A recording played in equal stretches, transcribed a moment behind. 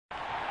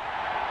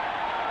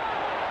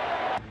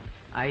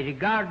I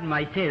regard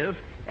myself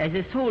as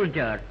a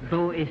soldier,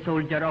 though a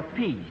soldier of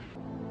peace.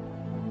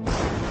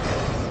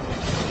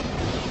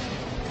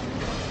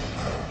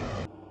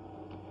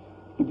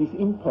 It is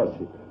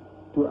impossible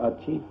to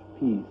achieve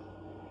peace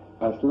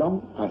as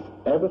long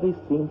as every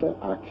single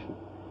action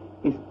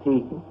is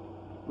taken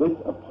with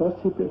a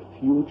possible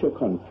future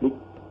conflict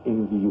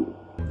in view.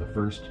 The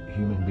first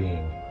human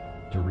being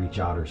to reach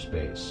outer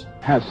space.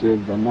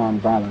 Passive and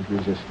nonviolent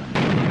resistance.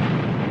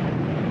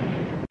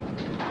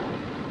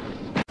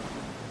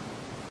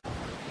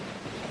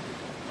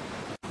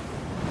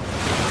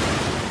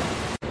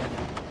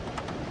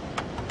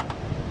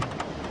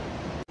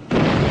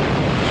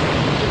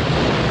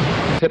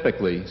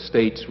 Typically,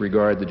 states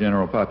regard the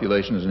general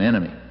population as an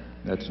enemy.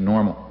 That's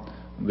normal.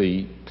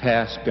 The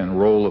task and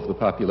role of the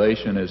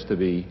population is to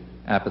be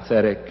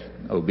apathetic,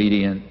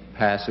 obedient,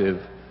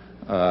 passive.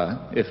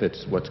 If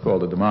it's what's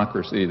called a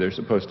democracy, they're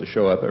supposed to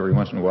show up every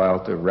once in a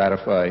while to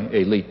ratify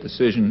elite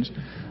decisions.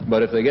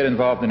 But if they get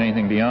involved in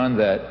anything beyond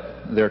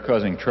that, they're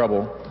causing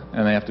trouble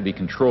and they have to be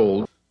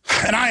controlled.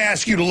 And I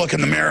ask you to look in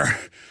the mirror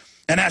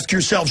and ask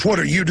yourselves, what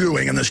are you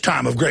doing in this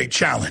time of great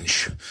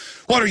challenge?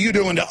 What are you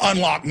doing to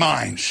unlock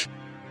minds?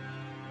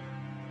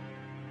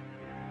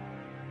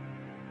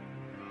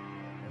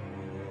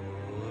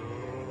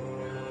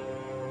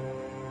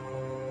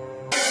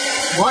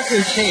 What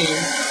you're seeing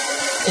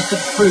is the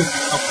proof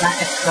of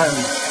that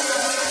experiment.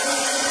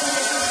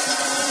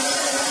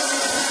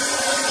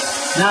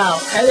 Now,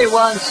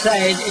 anyone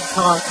saying it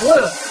can't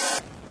work?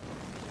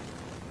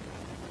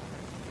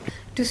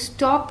 To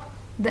stop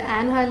the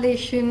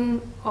annihilation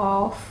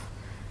of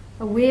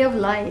a way of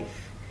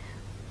life,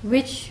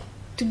 which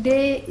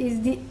today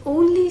is the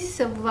only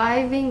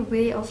surviving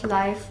way of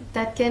life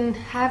that can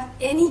have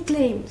any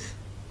claims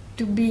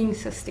to being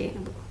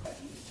sustainable.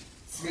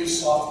 Free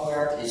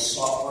software is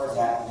software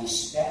that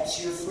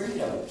respects your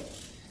freedom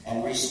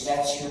and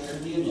respects your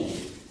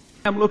community.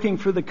 I'm looking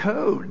for the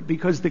code,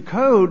 because the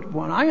code,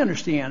 when I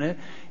understand it,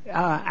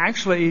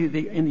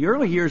 actually in the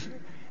early years,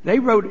 they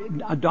wrote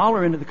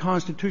 $1 into the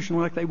Constitution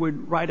like they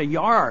would write a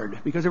yard,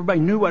 because everybody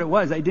knew what it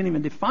was. They didn't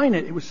even define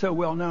it. It was so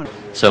well known.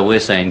 So we're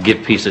saying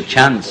give peace a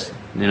chance,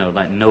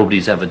 like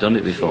nobody's ever done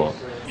it before.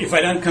 If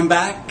I don't come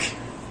back,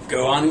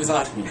 go on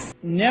without me.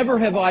 Never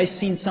have I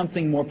seen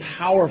something more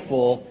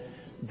powerful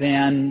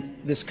than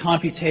this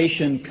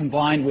computation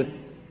combined with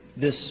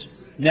this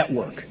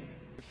network.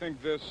 I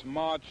think this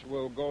march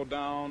will go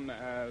down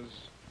as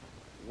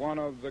one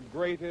of the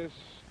greatest,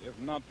 if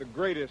not the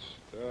greatest,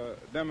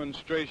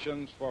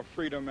 demonstrations for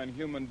freedom and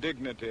human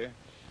dignity.